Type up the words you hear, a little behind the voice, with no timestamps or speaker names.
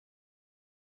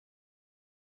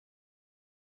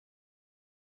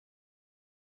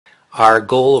Our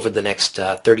goal over the next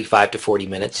 35 to 40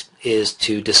 minutes is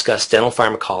to discuss dental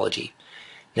pharmacology.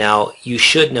 Now, you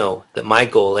should know that my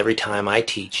goal every time I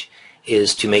teach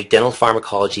is to make dental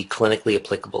pharmacology clinically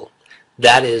applicable.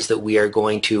 That is that we are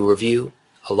going to review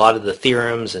a lot of the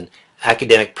theorems and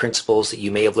academic principles that you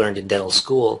may have learned in dental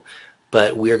school,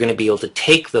 but we are going to be able to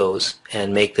take those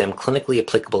and make them clinically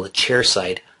applicable at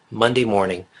chairside Monday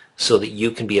morning so that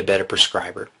you can be a better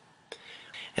prescriber.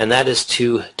 And that is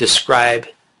to describe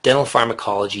dental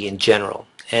pharmacology in general,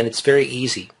 and it's very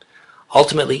easy.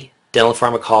 Ultimately, dental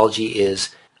pharmacology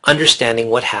is understanding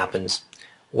what happens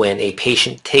when a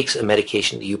patient takes a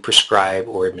medication that you prescribe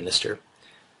or administer.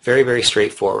 Very, very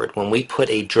straightforward. When we put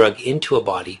a drug into a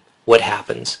body, what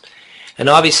happens? And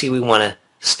obviously we want to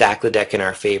stack the deck in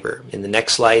our favor. In the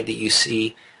next slide that you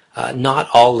see, not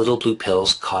all little blue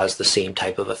pills cause the same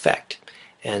type of effect.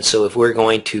 And so if we're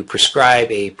going to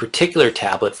prescribe a particular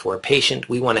tablet for a patient,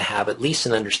 we want to have at least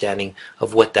an understanding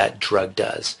of what that drug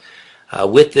does.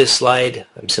 With this slide,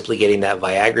 I'm simply getting that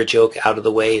Viagra joke out of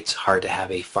the way. It's hard to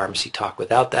have a pharmacy talk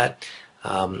without that.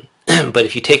 But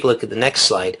if you take a look at the next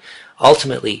slide,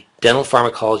 ultimately, dental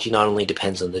pharmacology not only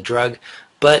depends on the drug,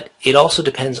 but it also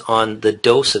depends on the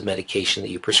dose of medication that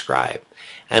you prescribe.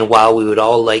 And while we would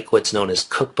all like what's known as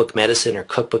cookbook medicine or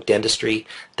cookbook dentistry,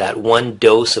 that one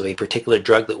dose of a particular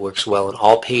drug that works well in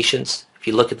all patients, if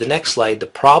you look at the next slide, the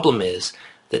problem is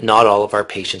that not all of our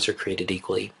patients are created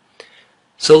equally.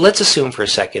 So let's assume for a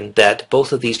second that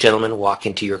both of these gentlemen walk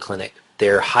into your clinic.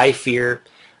 They're high fear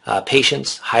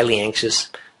patients, highly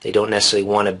anxious. They don't necessarily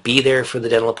want to be there for the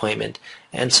dental appointment.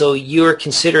 And so you're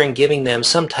considering giving them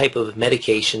some type of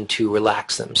medication to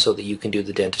relax them so that you can do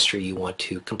the dentistry you want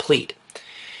to complete.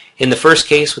 In the first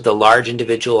case, with the large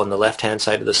individual on the left-hand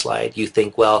side of the slide, you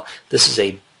think, well, this is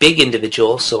a big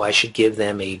individual, so I should give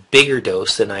them a bigger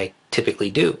dose than I typically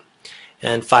do.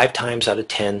 And 5 times out of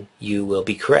 10, you will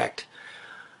be correct.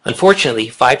 Unfortunately,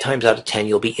 5 times out of 10,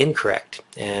 you'll be incorrect.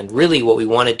 And really what we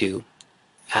want to do,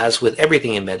 as with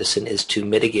everything in medicine, is to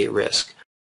mitigate risk.